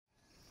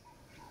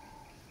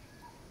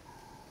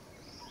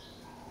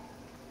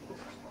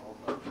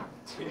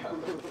Yeah.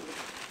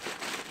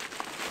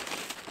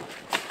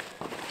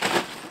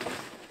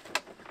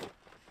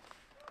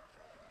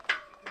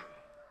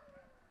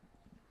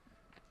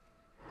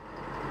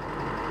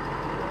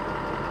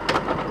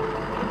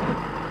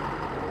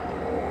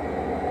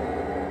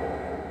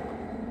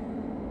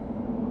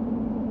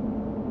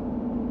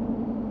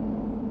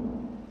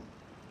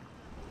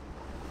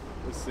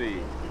 Let's see.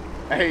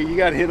 Hey, you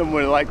gotta hit them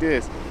with it like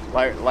this,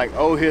 like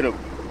oh, hit them.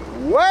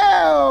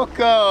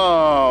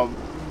 Welcome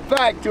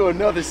back to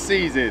another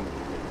season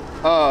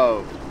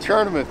of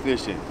tournament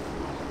fishing.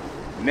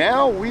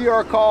 Now we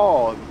are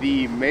called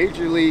the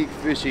Major League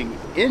Fishing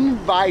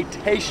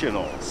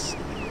Invitationals,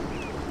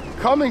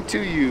 coming to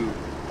you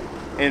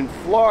in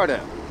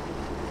Florida,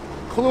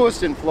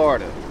 Clewiston,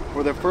 Florida,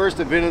 for the first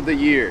event of the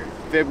year,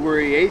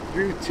 February 8th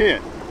through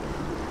 10th.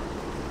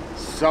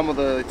 Some of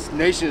the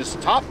nation's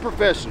top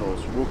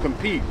professionals will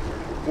compete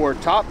for a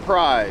top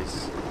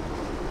prize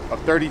of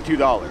 $32.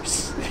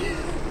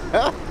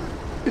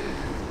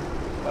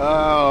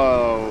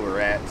 Oh,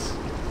 rats.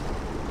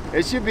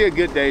 It should be a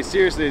good day.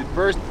 Seriously,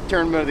 first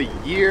tournament of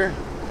the year.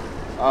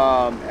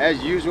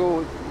 As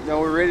usual, you know,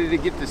 we're ready to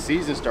get the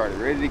season started,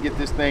 ready to get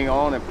this thing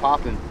on and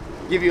popping.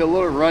 Give you a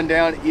little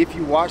rundown. If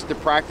you watch the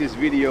practice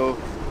video,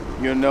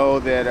 you'll know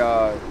that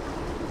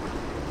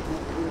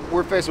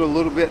we're faced with a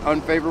little bit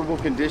unfavorable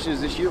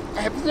conditions this year.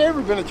 Has there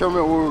ever been a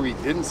tournament where we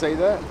didn't say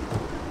that?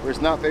 Where it's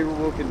not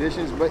favorable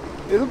conditions? But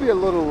it'll be a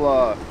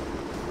little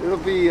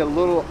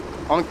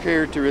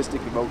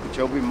uncharacteristic of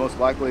Okeechobee, most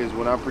likely, is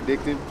what I'm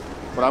predicting.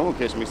 But I'm gonna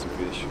catch me some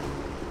fish.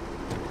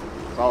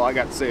 That's all I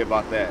got to say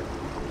about that.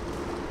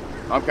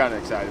 I'm kind of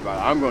excited about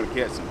it. I'm gonna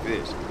catch some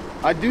fish.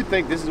 I do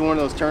think this is one of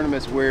those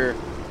tournaments where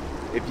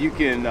if you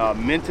can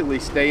mentally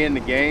stay in the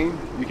game,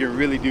 you can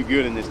really do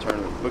good in this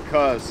tournament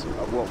because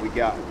of what we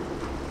got.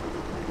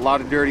 A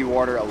lot of dirty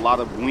water, a lot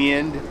of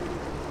wind,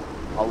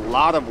 a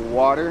lot of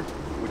water,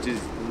 which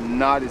is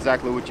not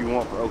exactly what you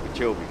want for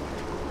Okeechobee.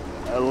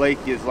 A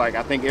lake is like,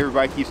 I think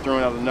everybody keeps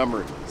throwing out the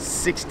number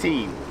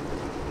 16.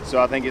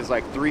 So I think it's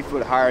like 3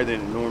 foot higher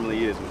than it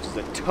normally is, which is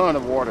a ton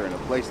of water in a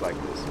place like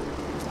this.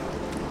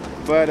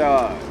 But,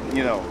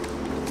 you know,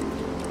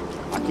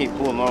 I can't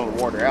pull none of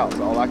the water out,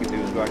 so all I can do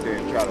is go out there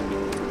and try to,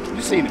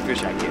 you've seen the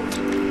fish I catch.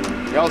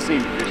 Y'all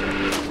seen the fish I catch.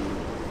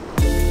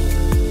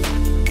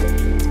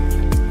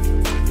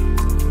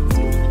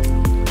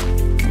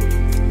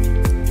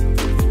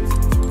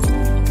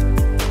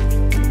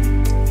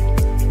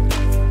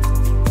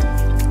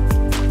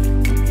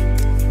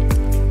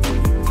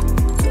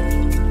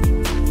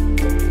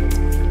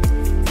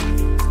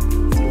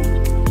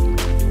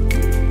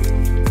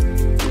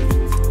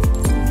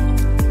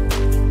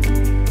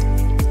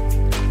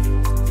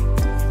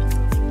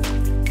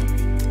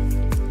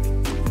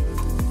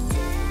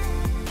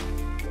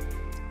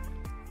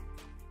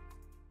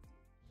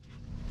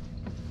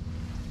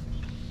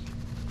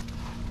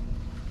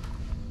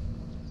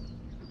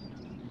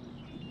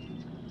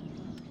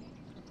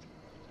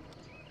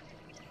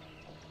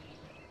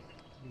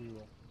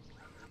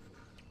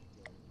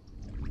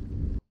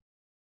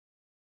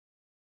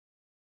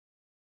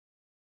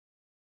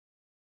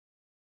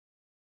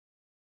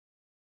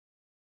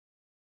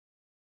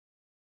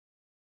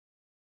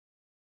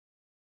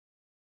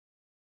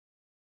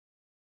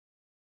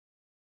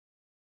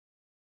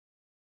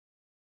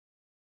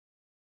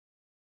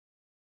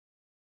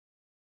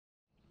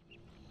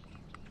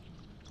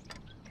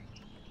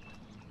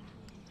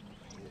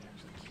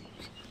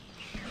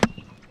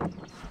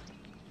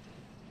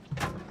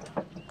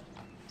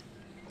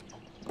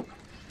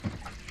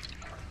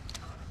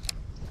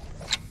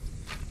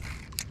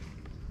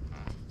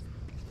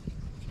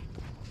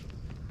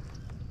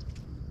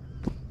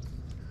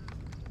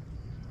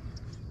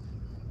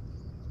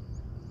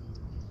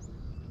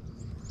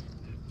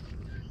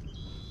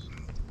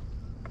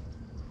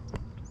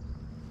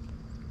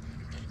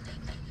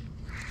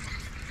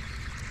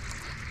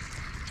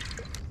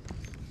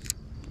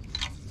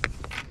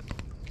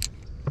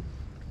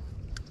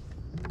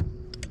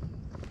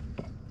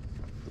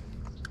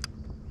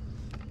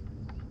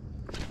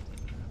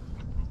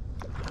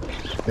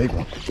 Big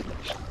one.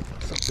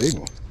 It's a big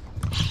one.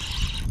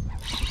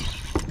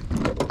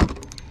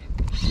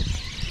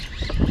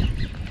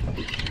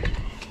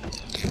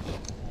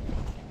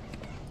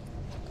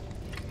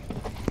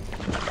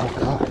 Oh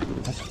God,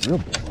 that's a real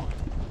big one.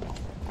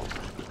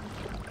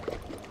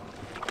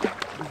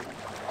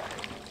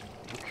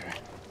 Okay.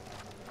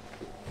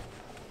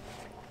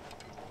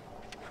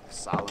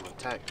 Silent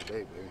attack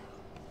today, baby.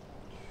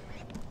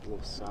 A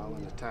little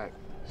silent attack.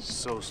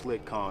 So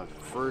slick, Con.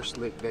 First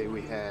slick day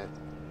we had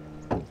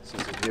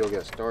since the deal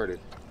got started.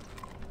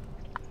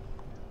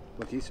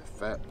 Look, he's a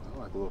fat, I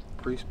like a little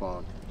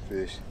pre-spawn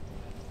fish.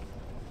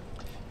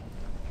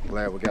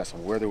 Glad we got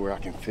some weather where I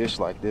can fish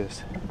like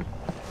this.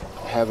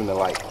 Having to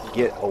like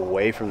get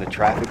away from the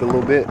traffic a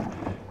little bit.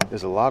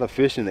 There's a lot of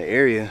fish in the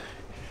area.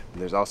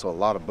 And there's also a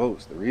lot of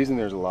boats. The reason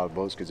there's a lot of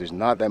boats is because there's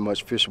not that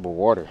much fishable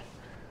water.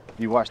 If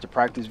you watched the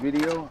practice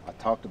video, I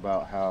talked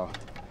about how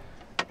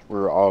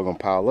we're all gonna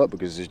pile up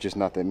because there's just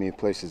not that many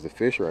places to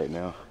fish right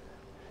now.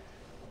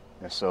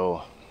 And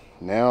so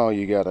now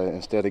you gotta,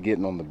 instead of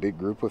getting on the big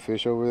group of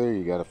fish over there,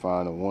 you gotta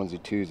find a onesie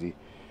twosie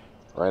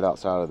right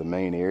outside of the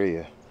main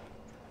area.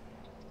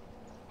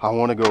 I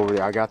want to go over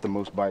there. I got the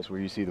most bites where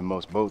you see the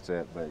most boats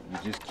at, but you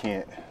just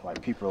can't, like,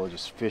 people are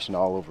just fishing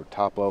all over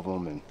top of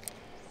them. And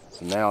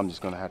so now I'm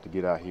just gonna have to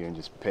get out here and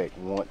just peck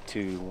 1,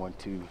 2, 1,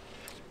 2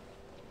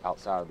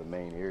 outside of the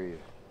main area.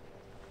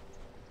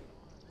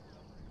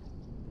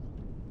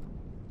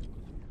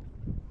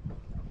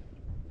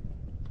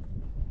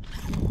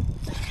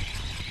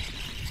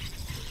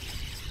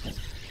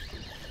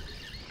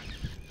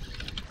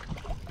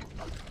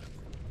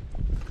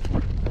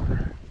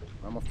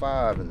 I'm a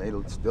 5 and they're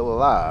still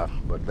alive,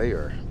 but they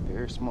are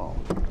very small.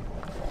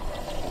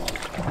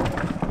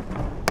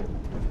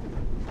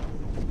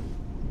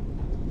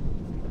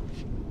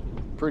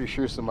 Pretty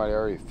sure somebody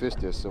already fished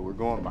this, so we're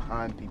going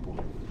behind people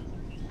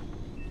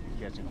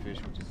catching fish,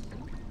 which is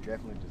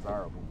definitely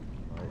desirable.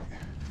 All right.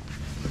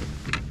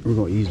 We're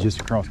gonna ease just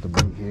across the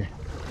boat here.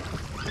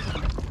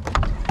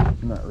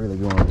 I'm not really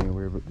going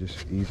anywhere, but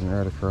just easing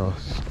right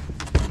across.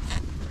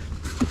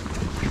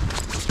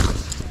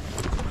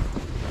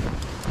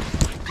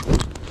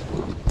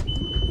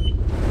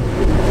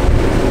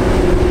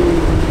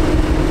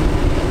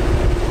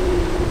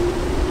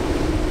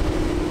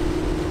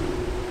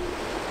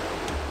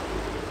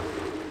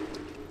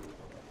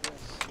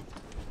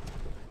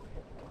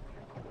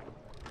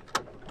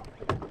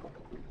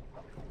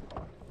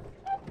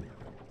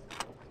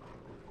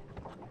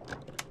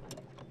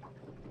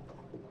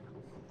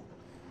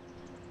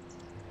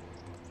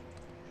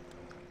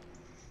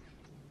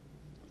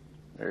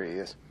 There he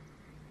is.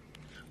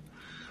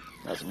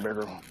 That's a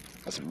better one.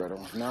 That's a better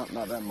one. No,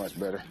 not that much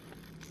better.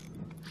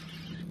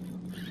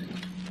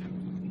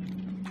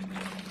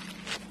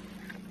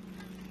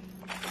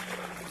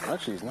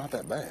 Actually, it's not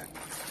that bad.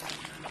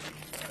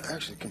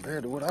 Actually,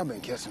 compared to what I've been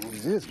catching,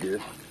 this is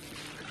good.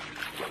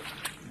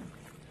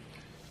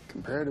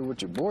 Compared to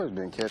what your boy's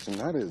been catching,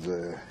 that is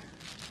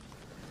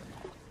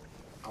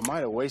I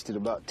might have wasted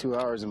about 2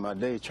 hours in my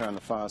day trying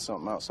to find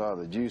something outside of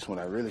the juice when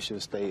I really should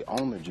have stayed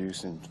on the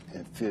juice and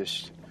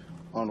fished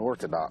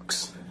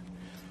unorthodox.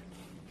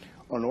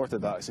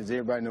 Unorthodox, does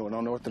everybody know what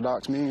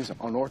unorthodox means?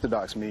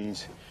 Unorthodox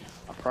means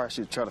I probably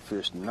should try to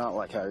fish not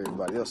like how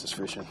everybody else is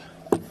fishing,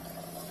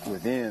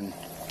 within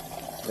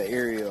the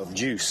area of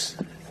juice.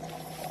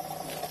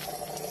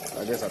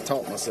 I guess I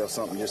taught myself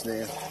something just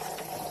then.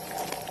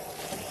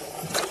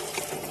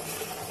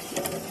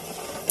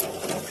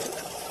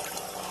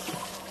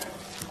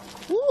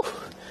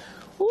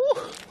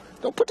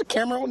 Don't put the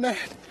camera on that.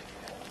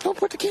 Don't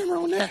put the camera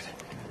on that.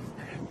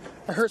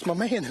 That hurts my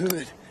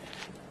manhood.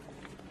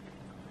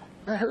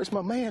 That hurts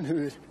my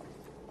manhood.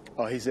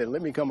 Oh, he said,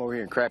 let me come over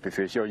here and crappie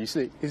fish. Yo, you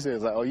see, he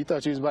says, like, oh, you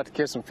thought you was about to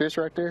catch some fish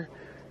right there?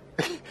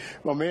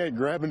 My man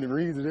grabbing the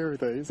reeds and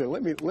everything. He said,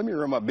 let me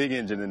run my big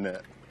engine in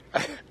that.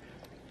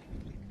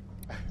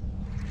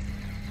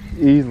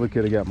 Easily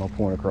could have got my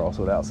point across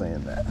without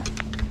saying that.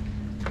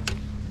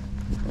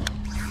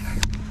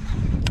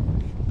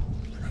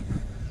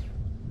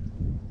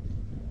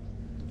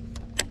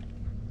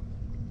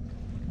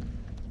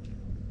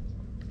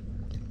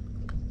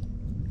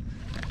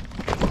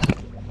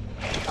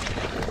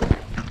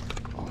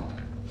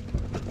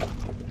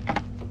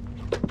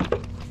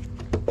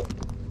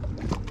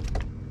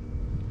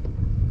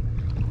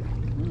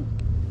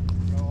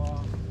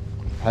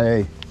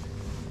 Hey,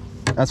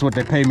 that's what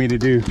they pay me to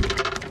do.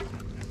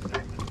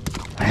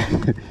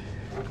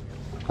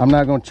 I'm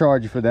not gonna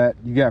charge you for that.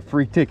 You got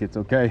free tickets,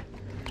 okay?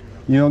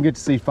 You don't get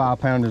to see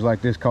 5-pounders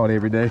like this caught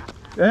every day.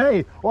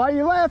 Hey, why are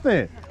you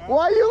laughing?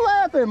 Why are you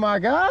laughing, my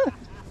guy?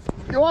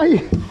 Why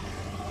you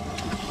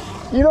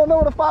don't know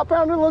what a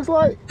 5-pounder looks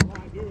like?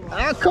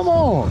 Ah, come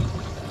on.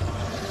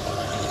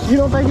 You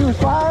don't think he was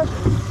 5?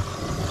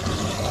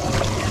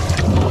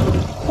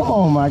 Come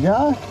on, my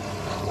guy.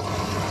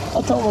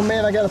 I told my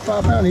man I got a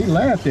 5-pounder. He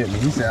laughed at me.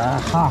 He said, ah,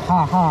 ha,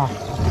 ha, ha.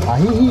 Ah,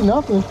 he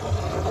nothing.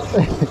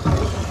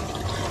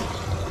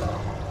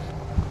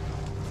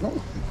 No,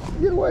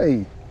 get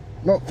away.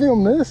 Don't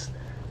film this.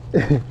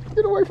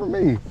 Get away from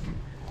me.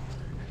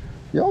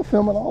 Y'all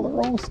filming all the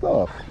wrong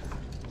stuff.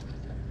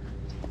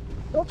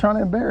 Y'all trying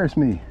to embarrass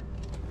me.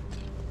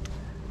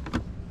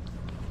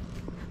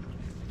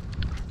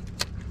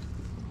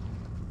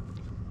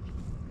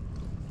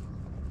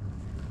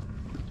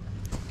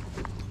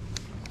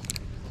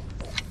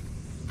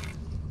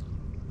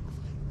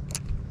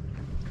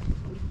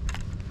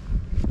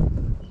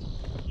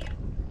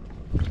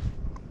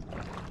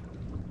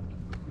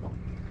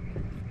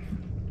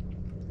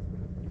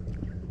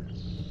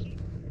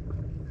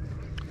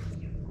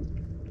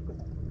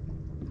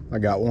 I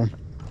got one.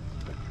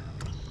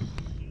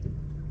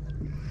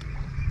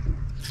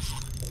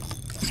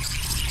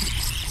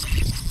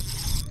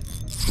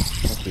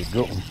 That's a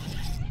good one.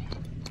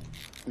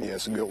 Yeah,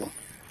 it's a good one.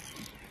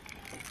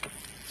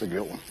 It's a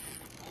good one.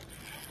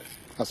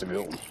 That's a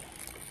good one.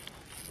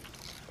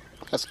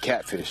 That's a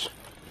catfish.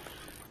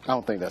 I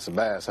don't think that's a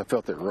bass. I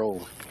felt it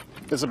roll.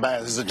 It's a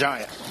bass. It's a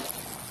giant.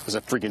 It's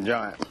a freaking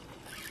giant.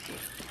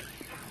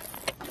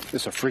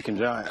 It's a freaking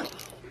giant.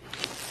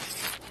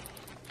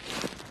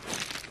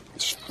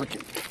 It's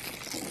freaking.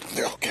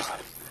 Oh, God.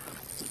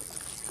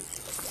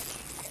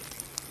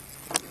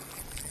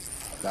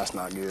 That's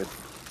not good.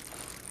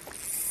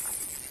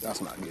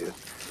 That's not good.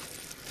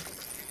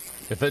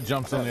 If it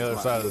jumps on the other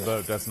side of the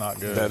boat, that's not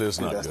good. That is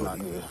not That's good. not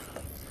good.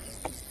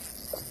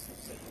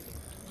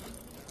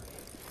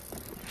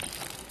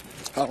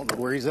 I don't know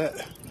where he's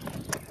at.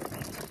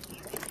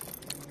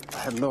 I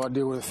have no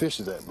idea where the fish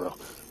is at, bro.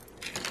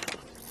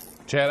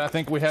 Chad, I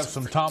think we have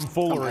some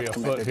tomfoolery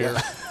afoot here. I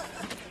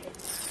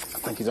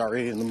think he's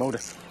already in the motor.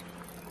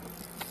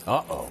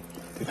 Uh-oh.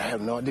 Dude, I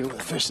have no idea where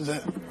the fish is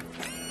at.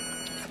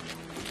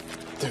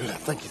 Dude, I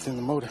think he's in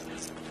the motor.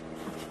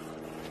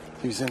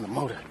 He's in the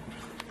motor.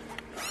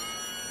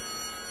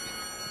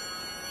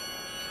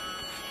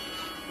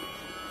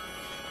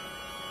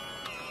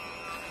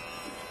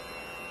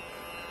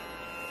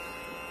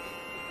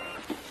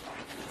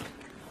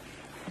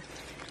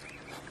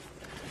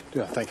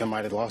 Dude, I think I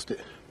might have lost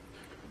it.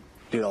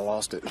 Dude, I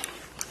lost it.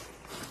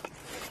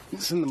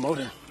 It's in the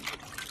motor.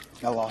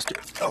 I lost it.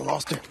 I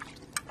lost it.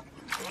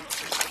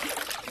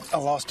 I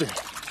lost it.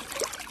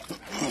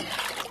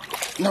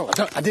 No,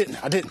 I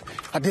didn't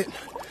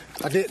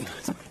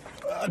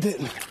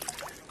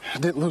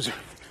lose her.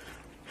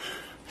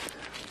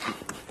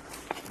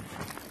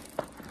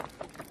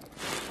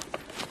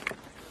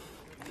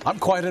 I'm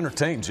quite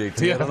entertained,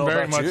 JT. Yeah, I don't know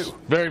very about much, you.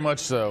 very much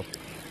so.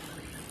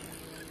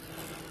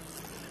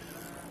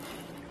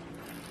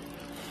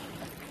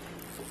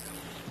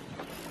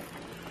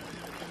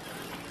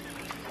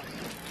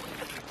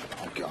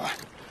 Oh, God.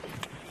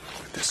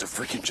 This is a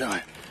freaking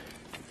giant.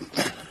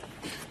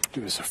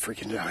 Dude, it's a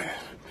freaking giant.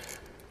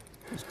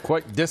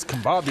 Quite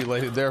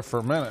discombobulated there for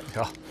a minute.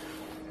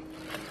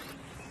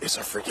 It's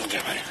a freaking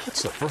giant.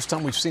 It's the first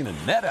time we've seen a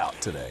net out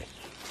today.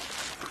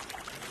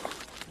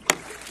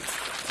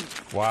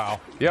 Wow.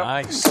 Yep.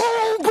 Nice.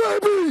 Oh,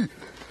 baby!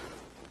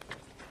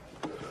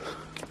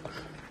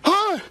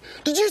 Huh?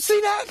 Did you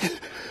see that?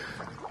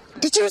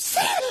 Did you see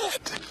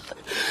that?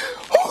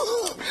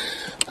 Oh.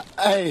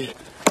 Hey,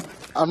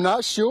 I'm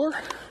not sure.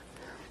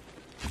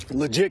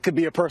 Legit could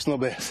be a personal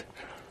best.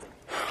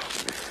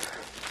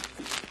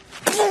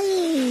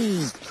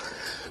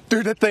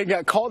 Dude, that thing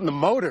got caught in the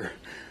motor.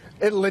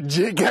 It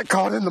legit got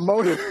caught in the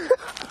motor.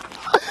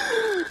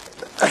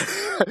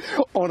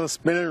 On a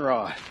spinning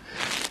rod.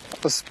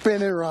 A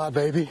spinning rod,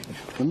 baby.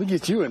 Let me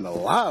get you in the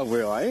live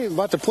well. I ain't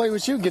about to play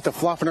with you, get to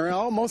flopping around. I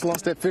almost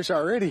lost that fish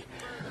already.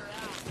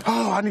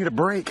 Oh, I need a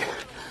break.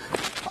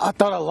 I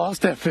thought I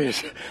lost that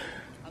fish.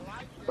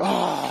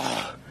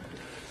 Oh.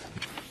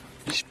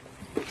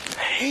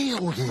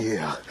 Hell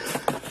yeah.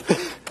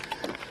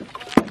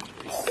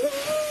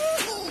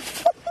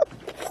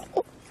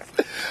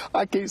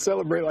 I can't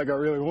celebrate like I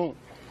really want.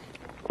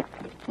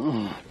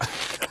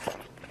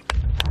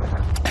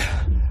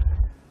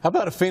 How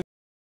about a Phoenix?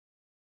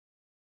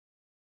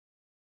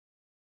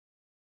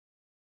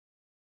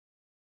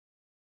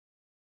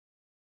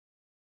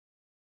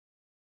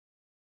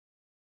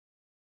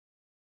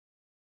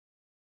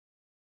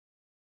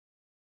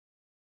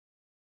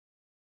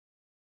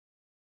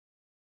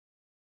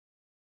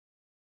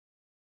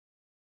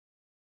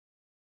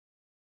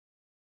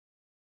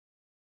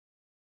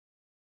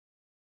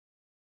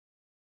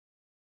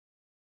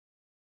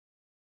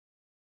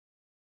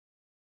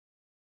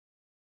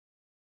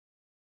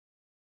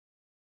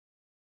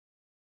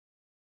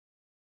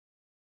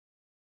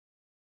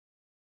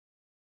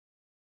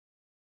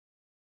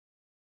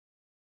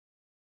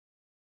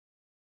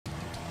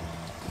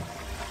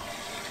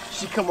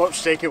 She come up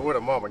shaking with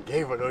her mama,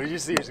 gave her though. You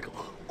see her,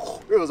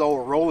 it was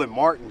old Roland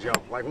Martin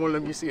jump, like one of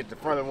them you see at the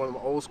front of one of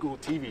them old school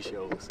TV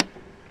shows.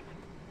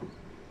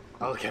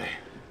 Okay,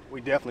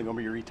 we definitely gonna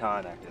be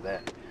retying after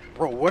that.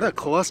 Bro, what a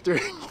cluster.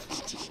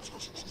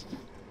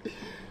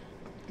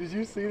 Did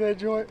you see that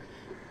joint?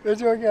 That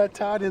joint got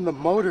tied in the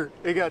motor.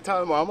 It got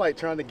tied in the motor. I'm like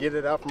trying to get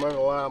it out from under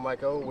the line. I'm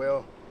like, oh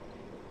well,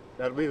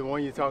 that'll be the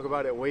one you talk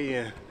about at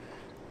weigh-in.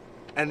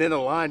 And then the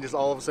line just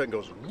all of a sudden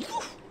goes,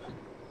 woof.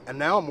 And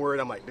now I'm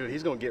worried. I'm like, dude,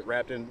 he's gonna get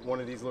wrapped in one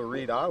of these little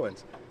reed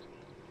islands.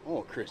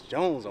 Oh, Chris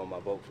Jones on my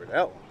boat for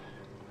that one.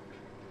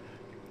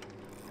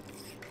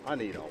 I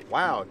need a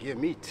wow. Give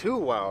me 2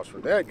 wows for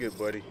that, good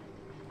buddy.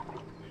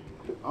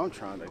 I'm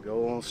trying to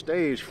go on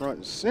stage front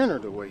and center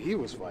the way he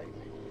was fighting.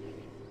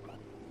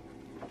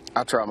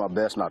 I tried my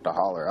best not to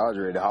holler. I was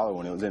ready to holler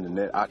when it was in the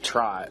net. I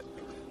tried.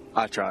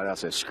 I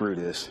said, screw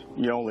this.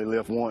 You only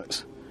live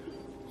once.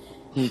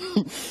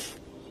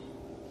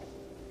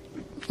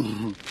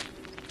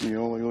 You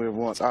only live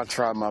once. I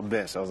tried my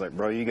best. I was like,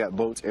 bro, you got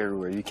boats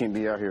everywhere. You can't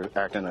be out here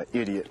acting an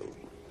idiot,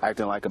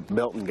 acting like a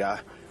Belton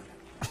guy.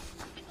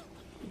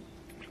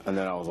 And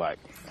then I was like,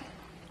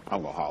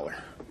 I'm gonna holler.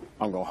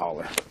 I'm gonna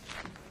holler.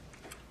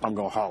 I'm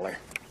gonna holler.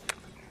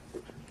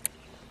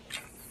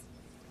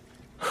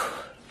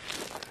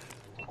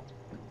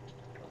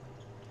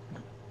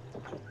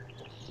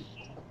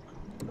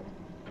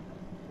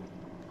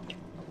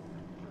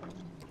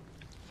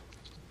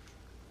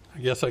 I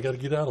guess I got to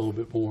get out a little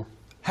bit more.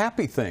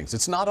 Happy things.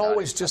 It's not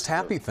always just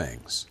happy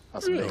things.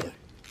 That's a big one.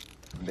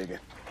 Big one.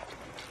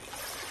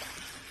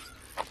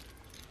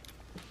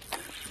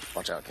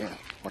 Watch out, Ken.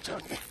 Watch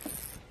out, Ken.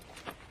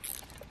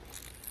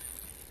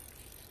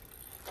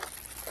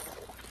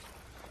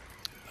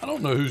 I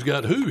don't know who's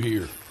got who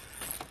here.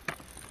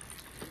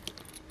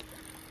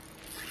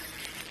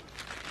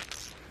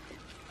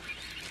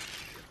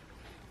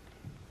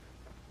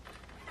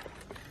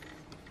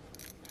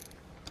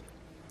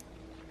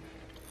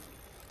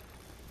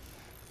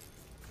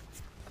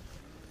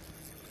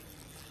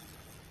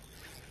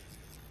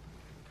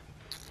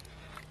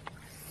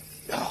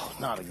 Oh,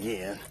 not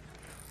again.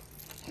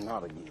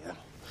 Not again.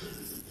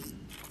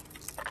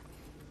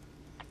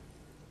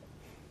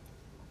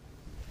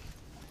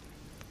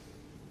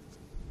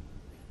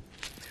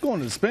 Going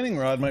to the spinning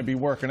rod might be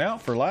working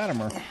out for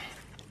Latimer.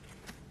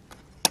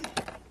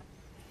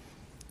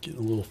 Getting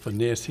a little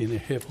finessey in a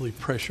heavily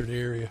pressured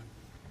area.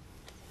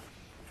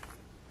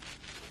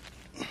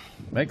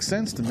 Makes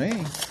sense to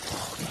me.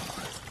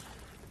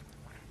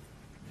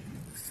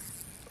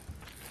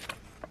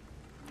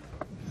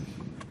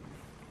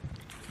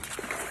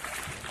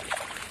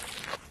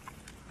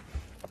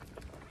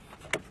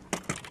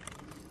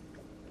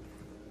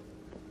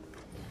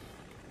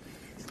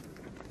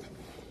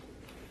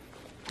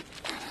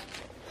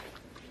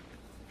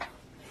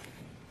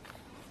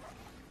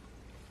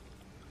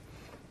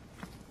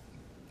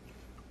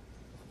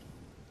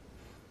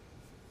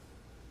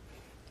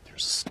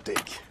 There's a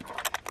stick.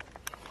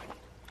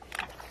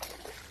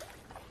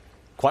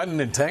 Quite an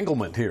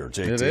entanglement here,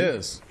 JT. It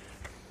is.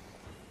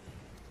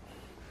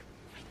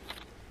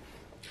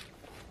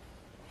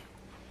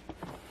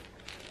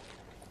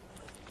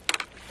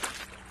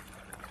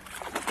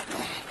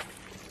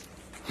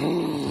 It's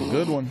a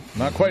good one.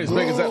 Not quite as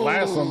big as that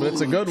last one, but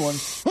it's a good one.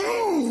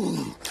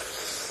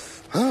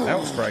 That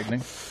was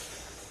frightening.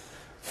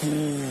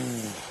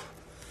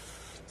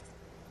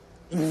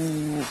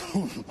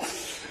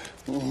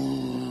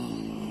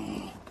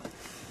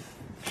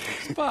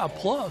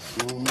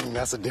 5+.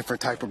 That's a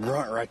different type of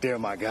grunt right there,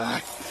 my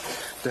guy.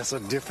 That's a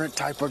different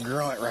type of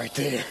grunt right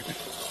there.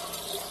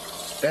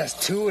 That's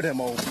two of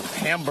them old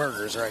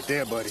hamburgers right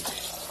there, buddy.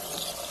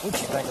 What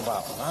you think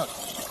about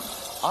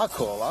I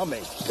call, I'll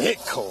make big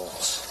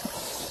calls.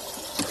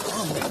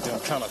 I'll make them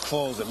kind of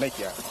calls that make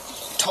your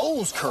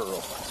toes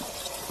curl.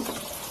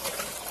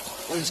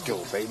 Let's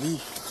go,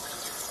 baby.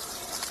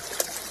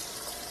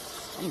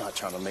 I'm not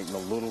trying to make no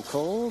little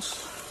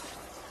calls.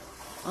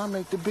 I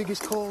make the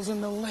biggest calls in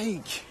the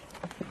lake.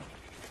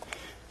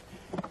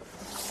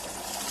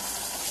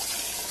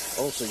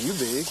 Oh, so you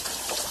big.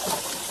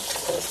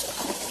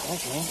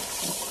 Okay.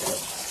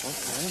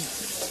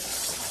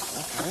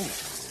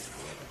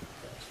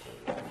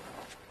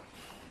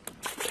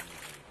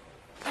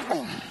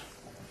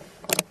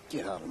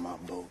 Get out of my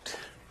boat.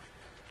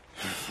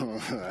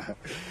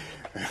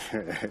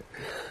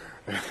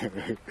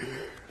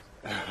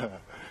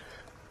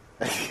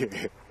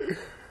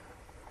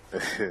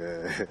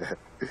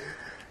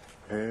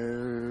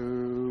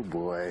 Oh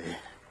boy.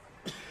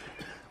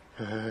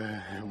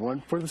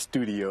 One for the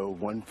studio,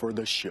 one for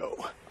the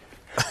show.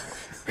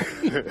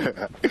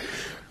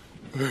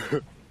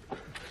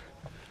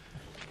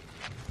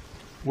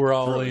 We're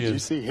all Did in. you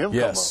see him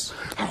Yes.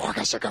 come up?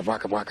 Waka shaka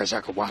waka waka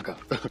shaka waka.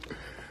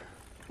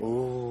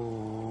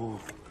 Oh.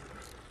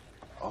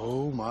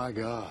 Oh my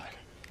God.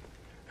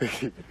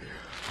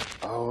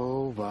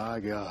 Oh my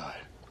God.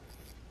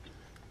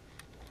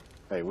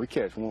 Hey, we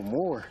catch one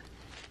more.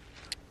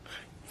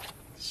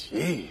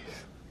 Jeez.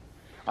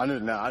 I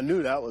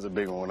knew that was a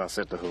big one when I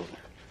set the hook.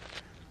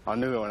 I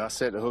knew it when I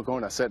set the hook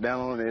on, I sat down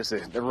on it, it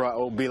said, the rod,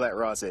 old B-Lat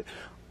rod said,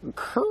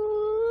 crack.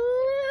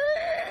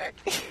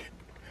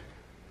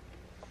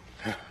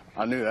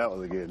 I knew that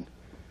was a good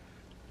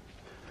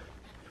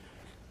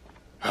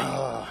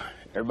one.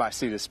 Everybody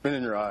see the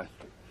spinning rod.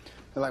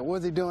 They're like,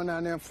 what's he doing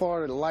down there in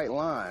Florida, the light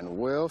line?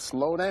 Well,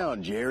 slow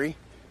down, Jerry.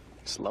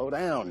 Slow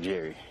down,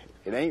 Jerry.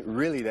 It ain't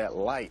really that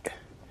light.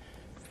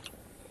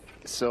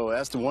 So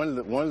that's one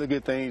of the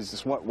good things.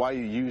 Is why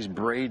you use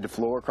braid to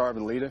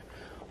fluorocarbon leader.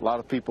 A lot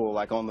of people are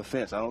like on the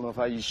fence. I don't know if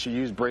I should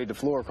use braid to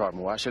fluorocarbon.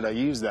 Why should I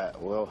use that?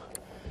 Well,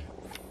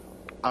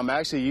 I'm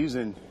actually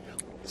using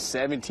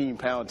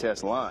 17-pound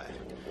test line.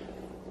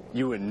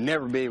 You would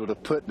never be able to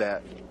put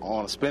that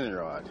on a spinning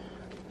rod.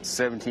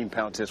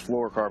 17-pound test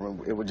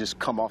fluorocarbon, it would just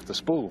come off the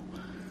spool.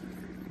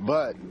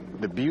 But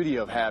the beauty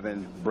of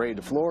having braid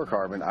to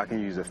fluorocarbon, I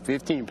can use a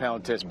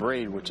 15-pound test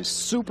braid, which is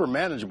super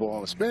manageable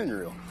on a spinning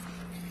reel.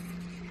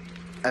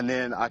 And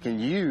then I can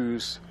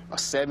use a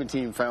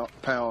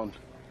 17-pound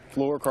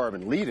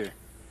fluorocarbon leader,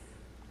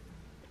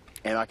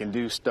 and I can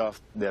do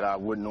stuff that I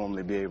wouldn't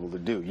normally be able to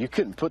do. You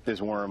couldn't put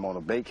this worm on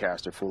a bait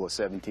caster full of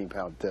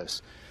 17-pound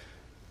test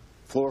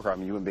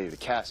fluorocarbon. You wouldn't be able to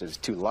cast it. It's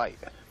too light.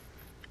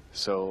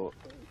 So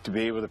to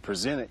be able to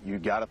present it, you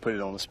got to put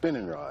it on a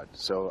spinning rod.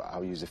 So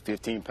I'll use a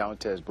 15-pound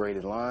test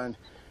braided line,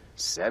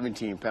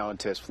 17-pound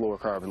test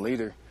fluorocarbon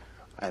leader,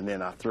 and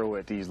then I throw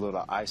at these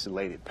little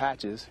isolated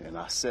patches, and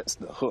I set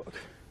the hook.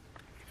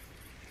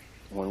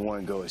 When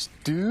one goes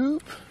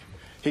doop,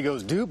 He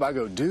goes, dupe. I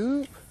go,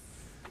 dupe.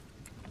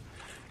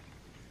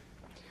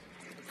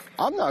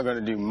 I'm not going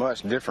to do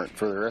much different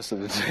for the rest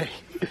of the day.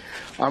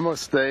 I'm going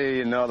to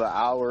stay another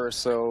hour or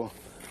so.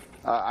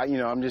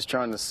 I'm just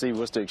trying to see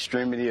what's the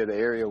extremity of the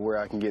area where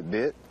I can get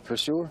bit, for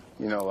sure.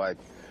 Like,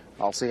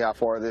 I'll see how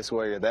far this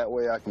way or that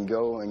way I can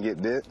go and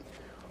get bit.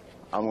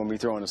 I'm going to be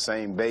throwing the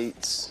same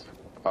baits.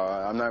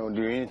 I'm not going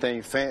to do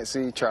anything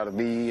fancy, try to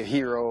be a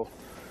hero.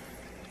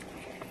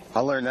 I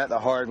learned that the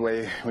hard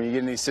way. When you get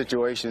in these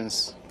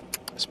situations,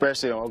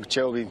 especially on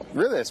Okeechobee,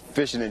 really that's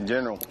fishing in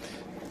general.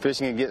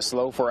 Fishing can get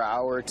slow for an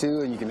hour or two,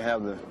 and you can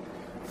have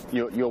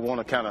you'll want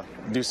to kind of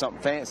do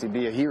something fancy,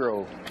 be a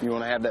hero. You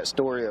want to have that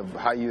story of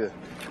how you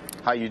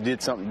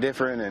did something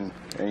different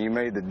and you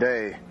made the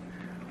day.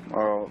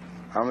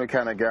 I'm the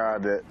kind of guy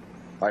that,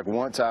 like,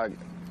 once I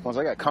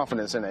got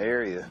confidence in the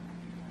area,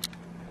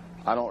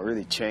 I don't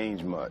really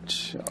change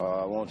much.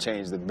 I won't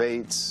change the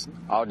baits.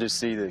 I'll just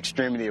see the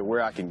extremity of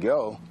where I can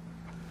go,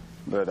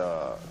 but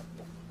I'm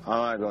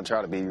not going to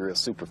try to be real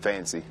super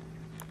fancy.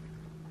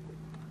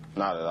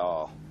 Not at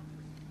all.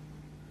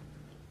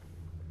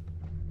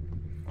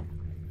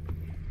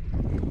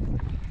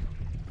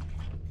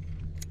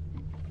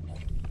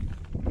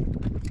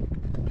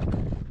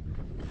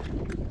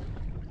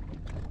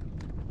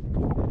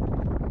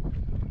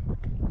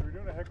 You're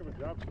doing a heck of a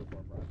job so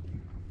far, Brian.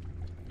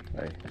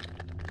 Hey,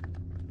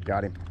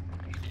 got him.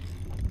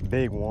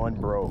 Big one,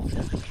 bro.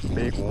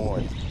 Big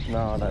one.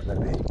 No, not that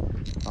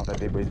big. Not that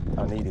big, but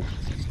I need him.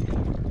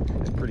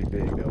 It's pretty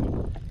big,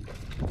 though.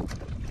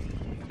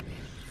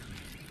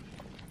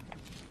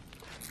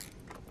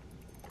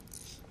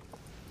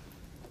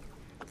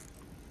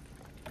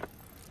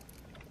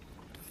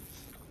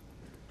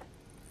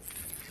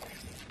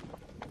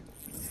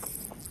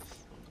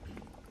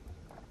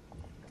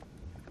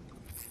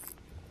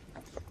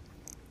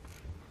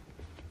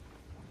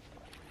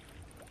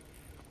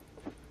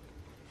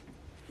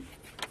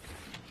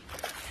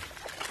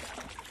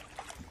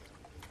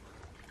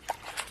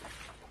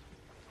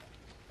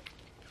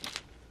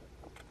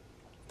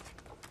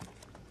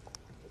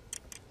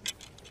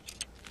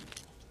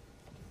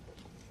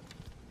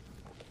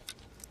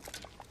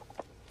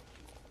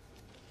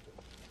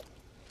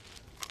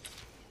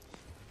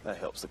 That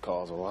helps the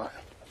cause a lot.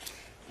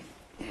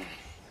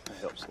 That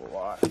helps a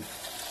lot.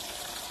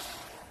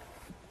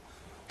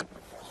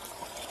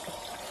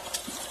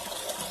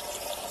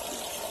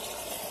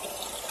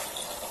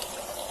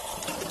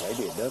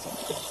 Maybe it doesn't.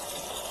 Put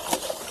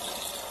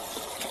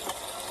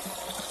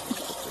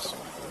this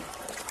one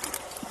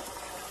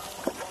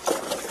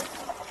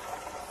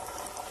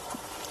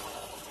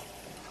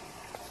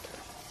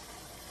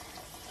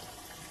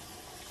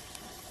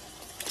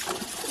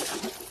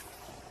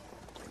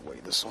here.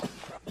 Weigh this one.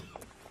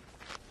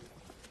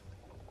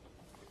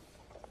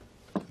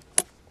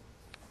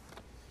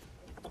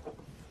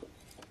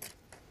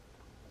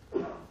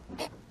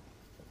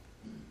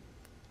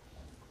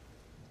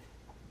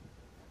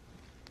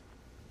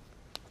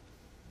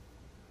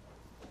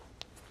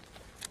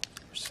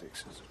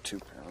 Six is a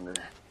 2-pounder.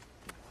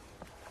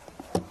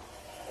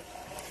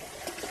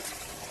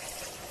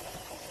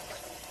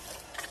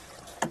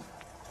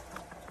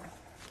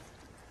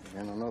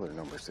 And another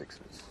number 6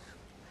 is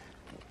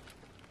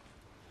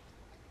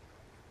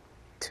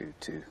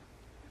 2-2.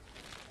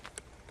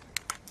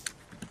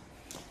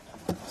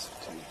 That's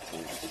 2-2.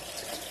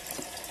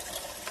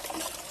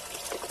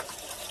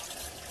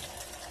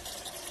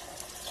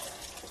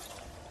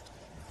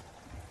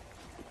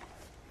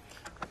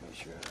 Make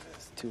sure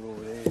there's 2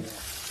 over there. 1,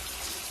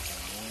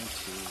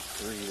 2,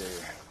 3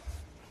 there.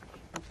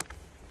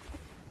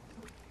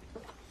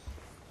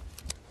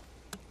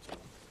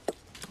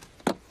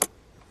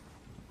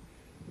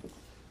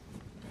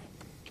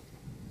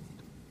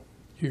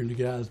 Hearing the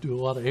guys do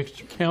a lot of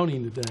extra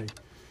counting today.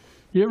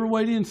 You ever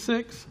weighed in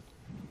 6?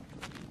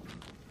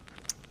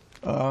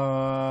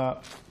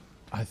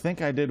 I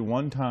think I did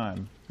one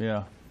time.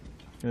 Yeah,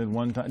 I did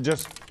one time.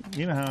 Just,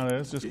 you know how it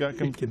is. Just got.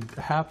 It can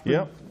happen.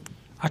 Yep.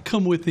 I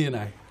come within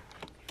a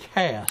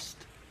cast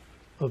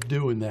of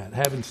doing that.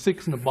 Having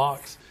 6 in the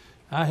box,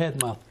 I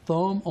had my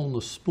thumb on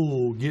the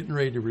spool getting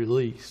ready to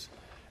release,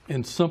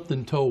 and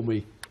something told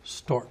me,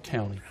 start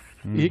counting.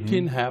 It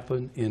can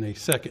happen in a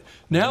second.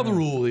 Now the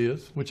rule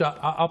is, which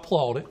I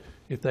applaud it,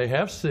 if they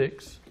have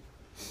 6,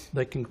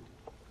 they can,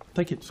 I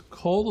think it's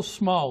called the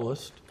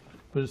smallest,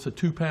 but it's a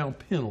 2-pound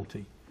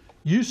penalty.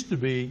 Used to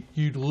be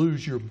you'd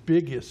lose your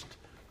biggest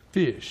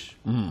fish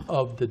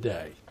of the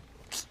day.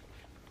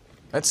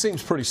 That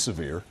seems pretty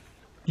severe.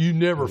 You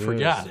never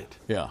forgot it.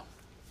 Yeah.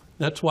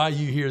 That's why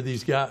you hear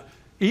these guys.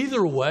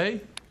 Either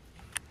way,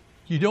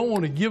 you don't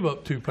want to give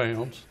up 2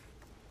 pounds,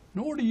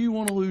 nor do you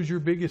want to lose your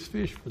biggest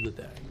fish for the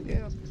day.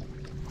 Yeah.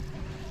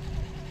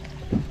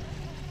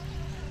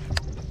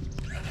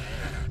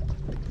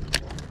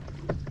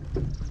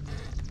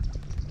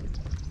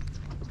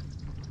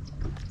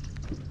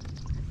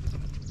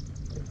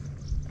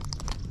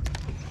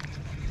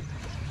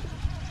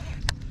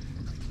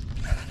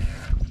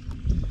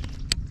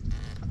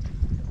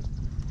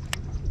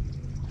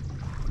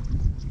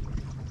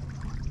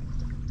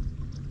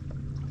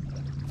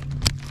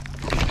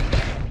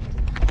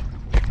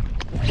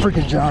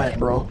 freaking giant,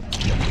 bro.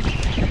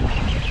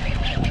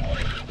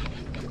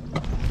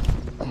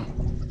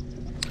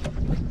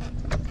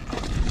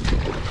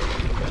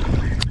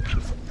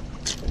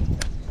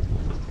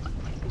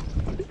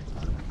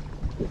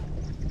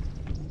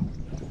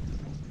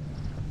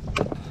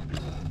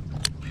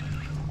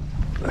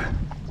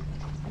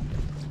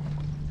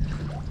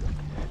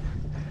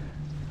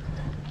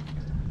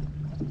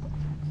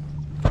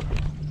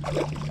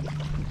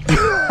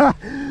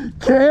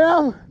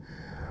 Cam,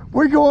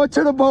 we're going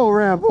to the boat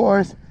ramp,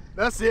 boys.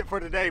 That's it for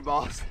today,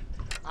 boss.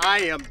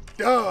 I am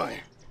done.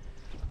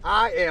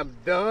 I am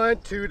done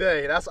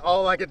today. That's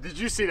all I could. Did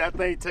you see that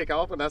thing take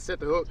off when I set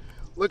the hook?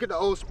 Look at the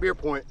old spear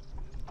point.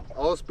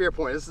 Old spear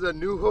point. This is a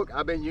new hook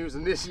I've been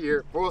using this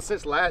year, well,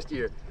 since last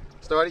year.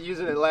 Started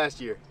using it last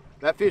year.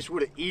 That fish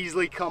would have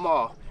easily come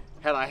off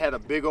had I had a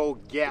big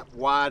old gap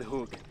wide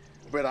hook.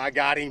 But I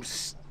got him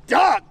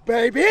stuck,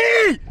 baby!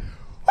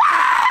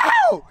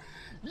 Wow!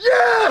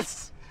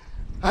 Yes!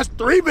 That's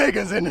 3 big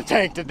ones in the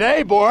tank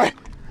today, boy.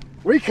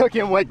 We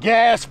cooking with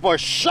gas for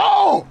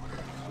sure.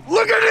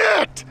 Look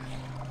at it!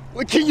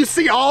 Well, can you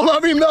see all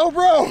of him though,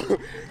 bro?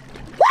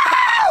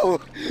 Wow!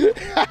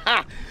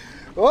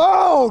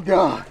 Oh,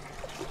 God.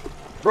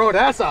 Bro,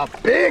 that's a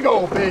big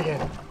old big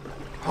one.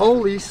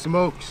 Holy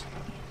smokes.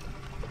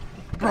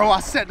 Bro,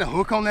 I set the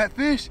hook on that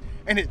fish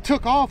and it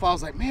took off. I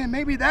was like, man,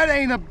 maybe that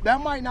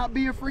might not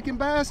be a freaking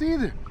bass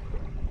either.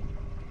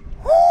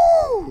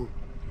 Woo!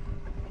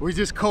 We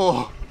just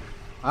caught,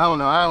 I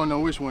don't know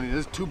which one it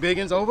is. 2 big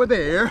ones over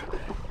there.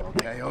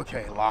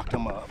 Okay, locked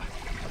them up.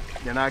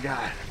 Then I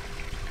got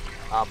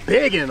a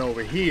big one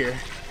over here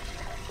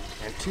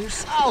and 2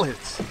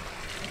 solids.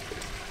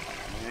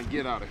 Man,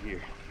 get out of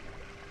here.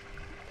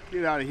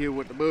 Get out of here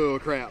with the bull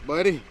crap,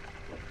 buddy.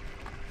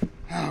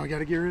 Oh, we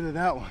gotta get rid of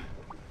that one.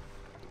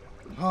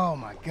 Oh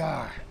my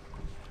God.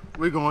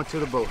 We're going to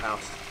the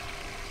boathouse.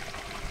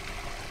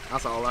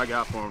 That's all I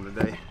got for him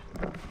today.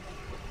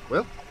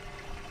 Well,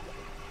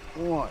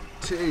 1,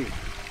 2,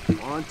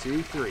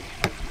 3.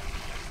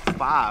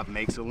 5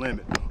 makes a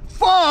limit.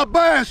 5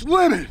 bass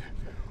limit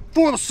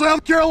for the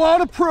South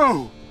Carolina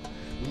Pro.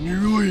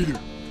 New leader.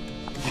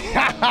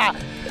 Ow!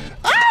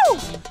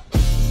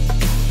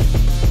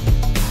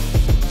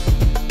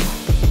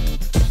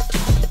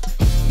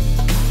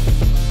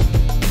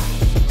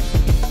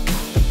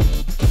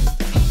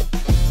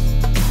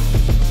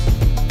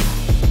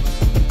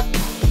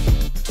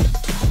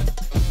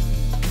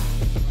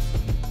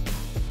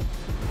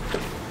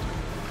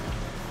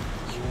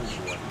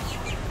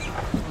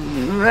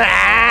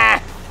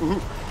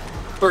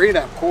 Three and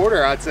a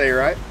quarter, I'd say,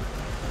 right?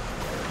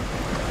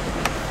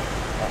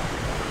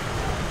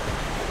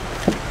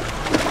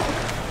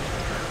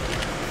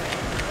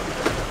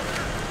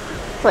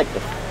 It's like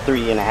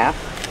 3.5.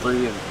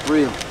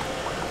 3 and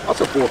that's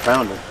a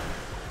 4-pounder.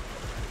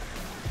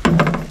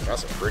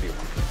 That's a pretty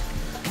one.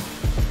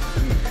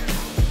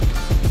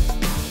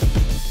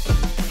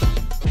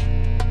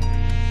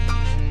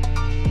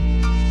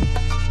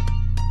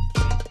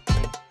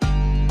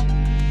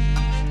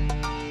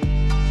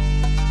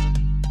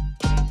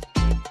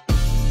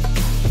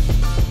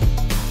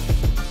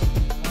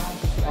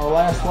 Our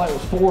last flight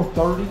was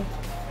 4:30.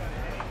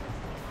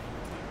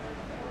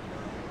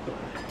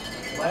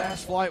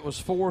 Last flight was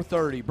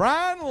 4:30.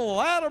 Brian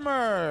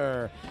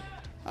Latimer.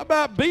 How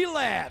about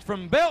B-Lat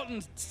from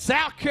Belton,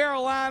 South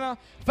Carolina?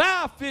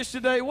 5 fish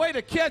today. Way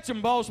to catch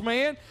them, boss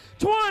man.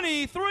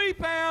 23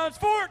 pounds,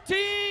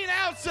 14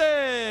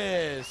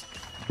 ounces.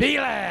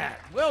 B-Lat.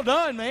 Well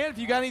done, man. If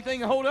you got anything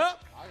to hold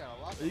up?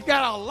 You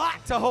got a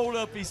lot to hold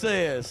up, he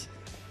says.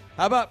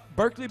 How about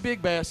Berkeley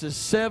Big Bass is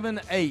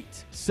 7.8.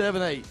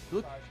 7.8.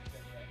 Look,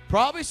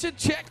 probably should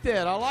check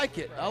that. I like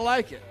it. I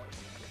like it.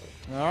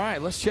 All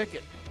right, let's check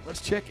it.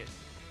 Let's check it.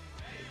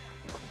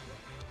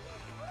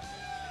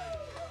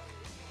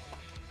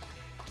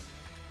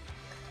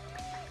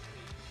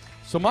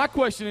 So my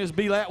question is,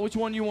 B-Lat, which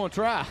one you want to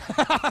try?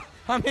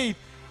 I mean,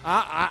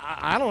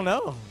 I don't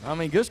know. I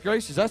mean, goodness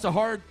gracious, that's a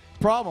hard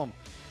problem.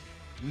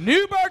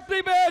 New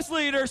Berkeley Bass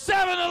leader,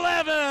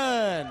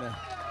 7-11.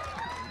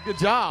 Good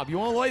job. You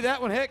want to lay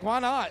that one? Heck, why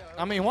not?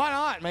 I mean, why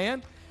not,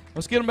 man?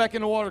 Let's get him back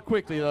in the water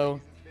quickly,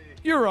 though.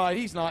 You're right.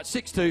 He's not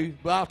 6'2",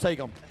 but I'll take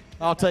him.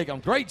 I'll take him.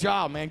 Great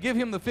job, man. Give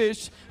him the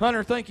fish.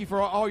 Hunter, thank you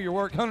for all your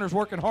work. Hunter's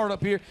working hard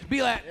up here.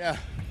 B-Lat, yeah.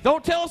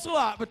 Don't tell us a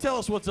lot, but tell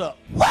us what's up.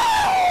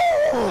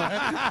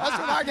 That's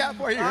what I got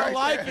for you. I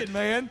like it,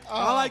 man.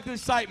 I like the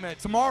excitement.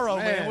 Tomorrow,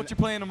 man. What you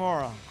playing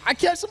tomorrow? I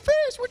catch some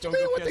fish. What you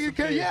mean?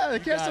 Yeah,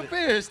 catch some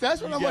fish.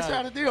 That's what I'm gonna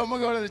try to do. I'm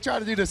gonna try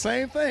to do the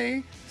same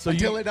thing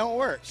until it don't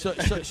work. So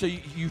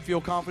you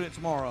feel confident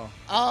tomorrow?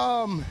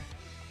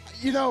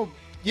 You know,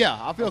 yeah,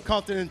 I feel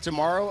confident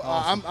tomorrow.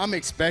 Awesome. I'm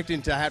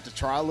expecting to have to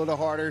try a little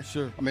harder.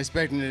 Sure. I'm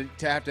expecting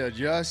to have to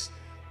adjust.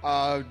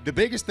 The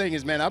biggest thing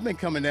is, man, I've been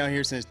coming down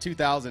here since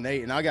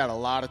 2008, and I got a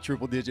lot of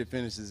triple-digit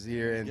finishes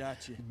here. And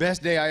Gotcha.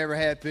 best day I ever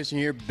had fishing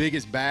here,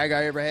 biggest bag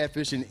I ever had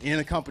fishing in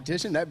a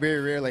competition, that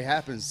very rarely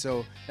happens.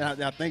 So,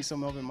 and I think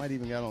some of it might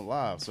even got on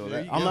live. So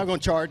I'm not going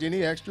to charge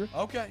any extra.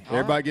 Okay.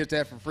 Everybody gets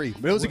that for free.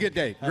 But it was a good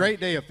day. Great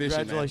day of fishing,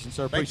 Congratulations,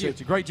 sir. Thank Appreciate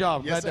you. Great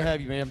job. Yes, Glad to sir.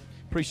 have you, man.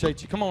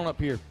 Appreciate you. Come on up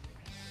here.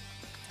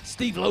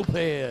 Steve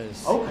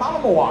Lopez.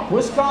 Okeechobee,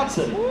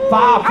 Wisconsin.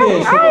 5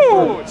 fish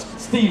for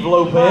Steve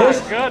Lopez.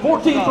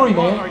 14-3,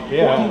 man.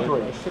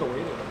 14-3.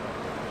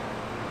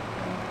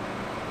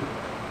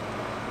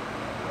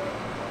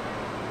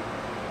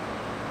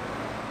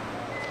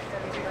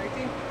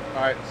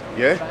 All right.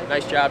 Yeah.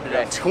 Nice job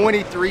today.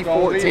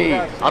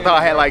 23-14. I thought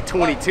I had like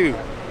 22.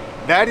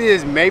 That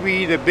is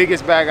maybe the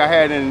biggest bag I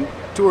had in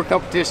tour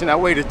competition. I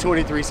weighed a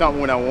 23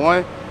 something when I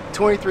won.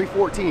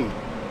 23-14.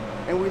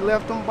 And we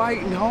left them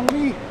biting,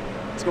 homie.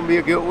 It's gonna be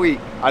a good week.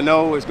 I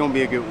know it's gonna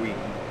be a good week.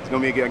 It's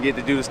gonna be a good, I get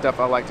to do the stuff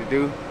I like to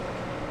do.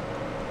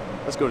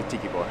 Let's go to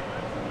Tiki Bar.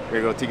 Here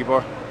you go, Tiki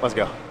Bar. Let's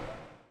go.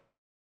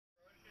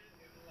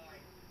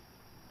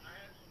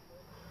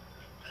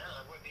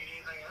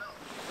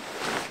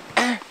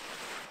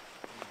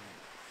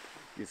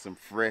 Get some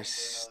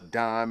fresh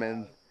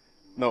diamond.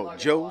 No,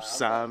 Joe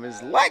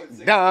Simons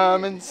like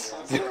diamonds.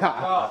 On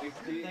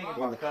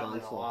the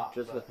console,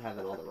 just with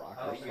having all the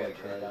rockers.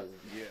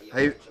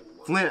 Hey,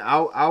 Flint,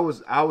 I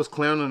was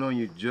clowning on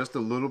you just a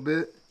little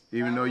bit,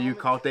 even though you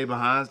caught they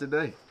behinds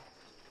today.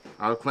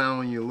 I was clowning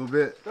on you a little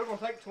bit. Still gonna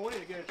take 20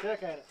 to get a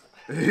check at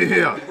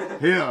it.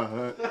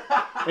 Yeah.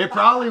 It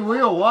probably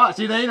will. Watch,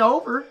 it ain't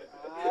over.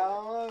 I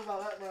don't know about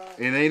that, bro.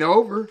 It ain't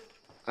over.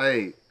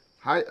 Hey,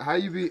 how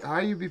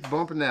you be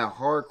bumping that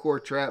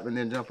hardcore trap and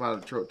then jump out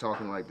of the truck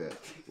talking like that?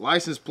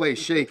 License plate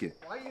shaking.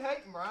 Why you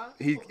hating, Brian?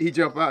 He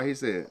jumped out. He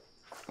said,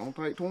 "Don't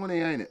take 20,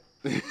 ain't it?"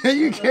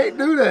 You can't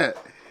do that.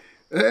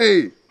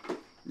 Hey.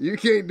 You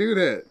can't do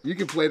that. You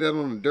can play that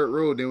on the dirt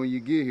road. Then when you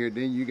get here,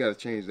 then you got to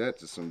change that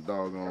to some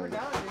doggone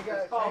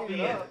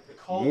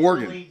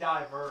Morgan.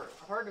 Diverse.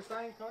 I've heard the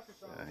same country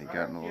song. He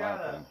got no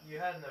life. You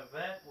had an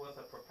event with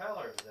a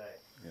propeller today.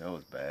 Yeah, it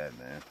was bad,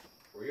 man.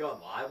 Were you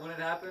on live when it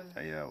happened?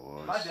 Yeah, it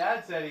was. My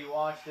dad said he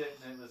watched it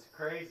and it was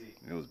crazy.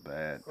 It was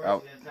bad. Of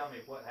course, he didn't tell me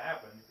what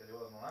happened because he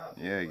wasn't allowed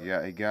to.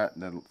 Yeah, he got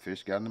the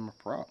fish got him a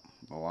prop.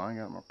 The line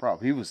got him a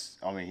prop. He was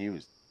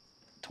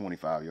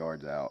 25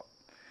 yards out.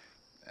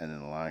 And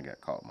then the line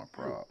got caught in my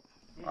prop.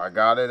 I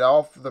got it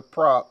off the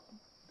prop.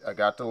 I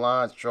got the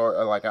line short.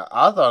 Like I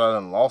thought I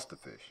done lost the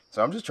fish.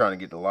 So I'm just trying to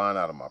get the line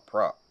out of my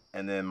prop.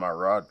 And then my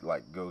rod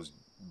like goes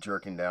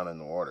jerking down in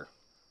the water.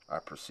 I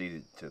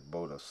proceeded to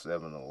boat a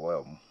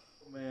 7-11.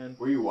 Man.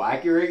 Were you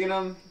wacky rigging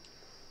them?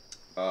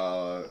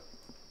 A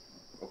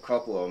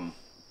couple of them.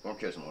 I'm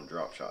catching on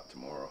drop shot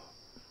tomorrow.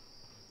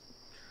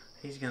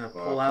 He's gonna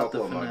pull out the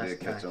finesse. A couple of them I did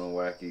catch on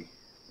wacky.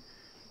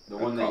 The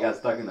one that got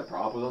stuck in the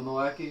prop was on the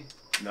wacky?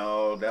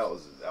 No, that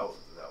was a little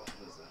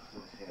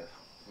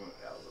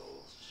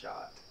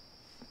shot.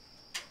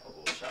 A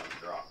little shot and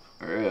drop.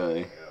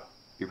 Really? Yeah.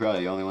 You're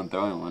probably the only one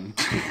throwing one.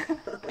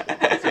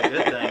 That's a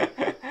good thing.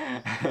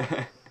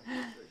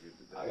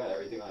 I got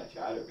everything on a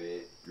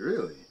chatterbait.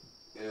 Really?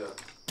 Yeah.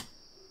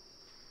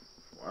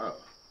 Wow.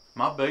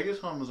 My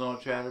biggest one was on a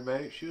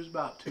chatterbait. She was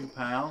about 2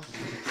 pounds.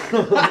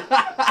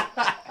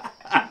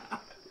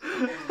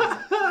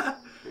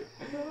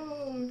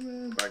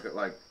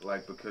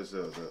 Like because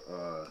of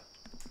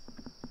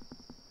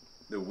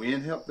the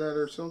wind helped that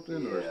or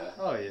something? Yeah. Or?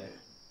 Oh yeah.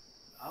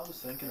 I was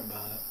thinking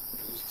about it.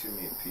 It was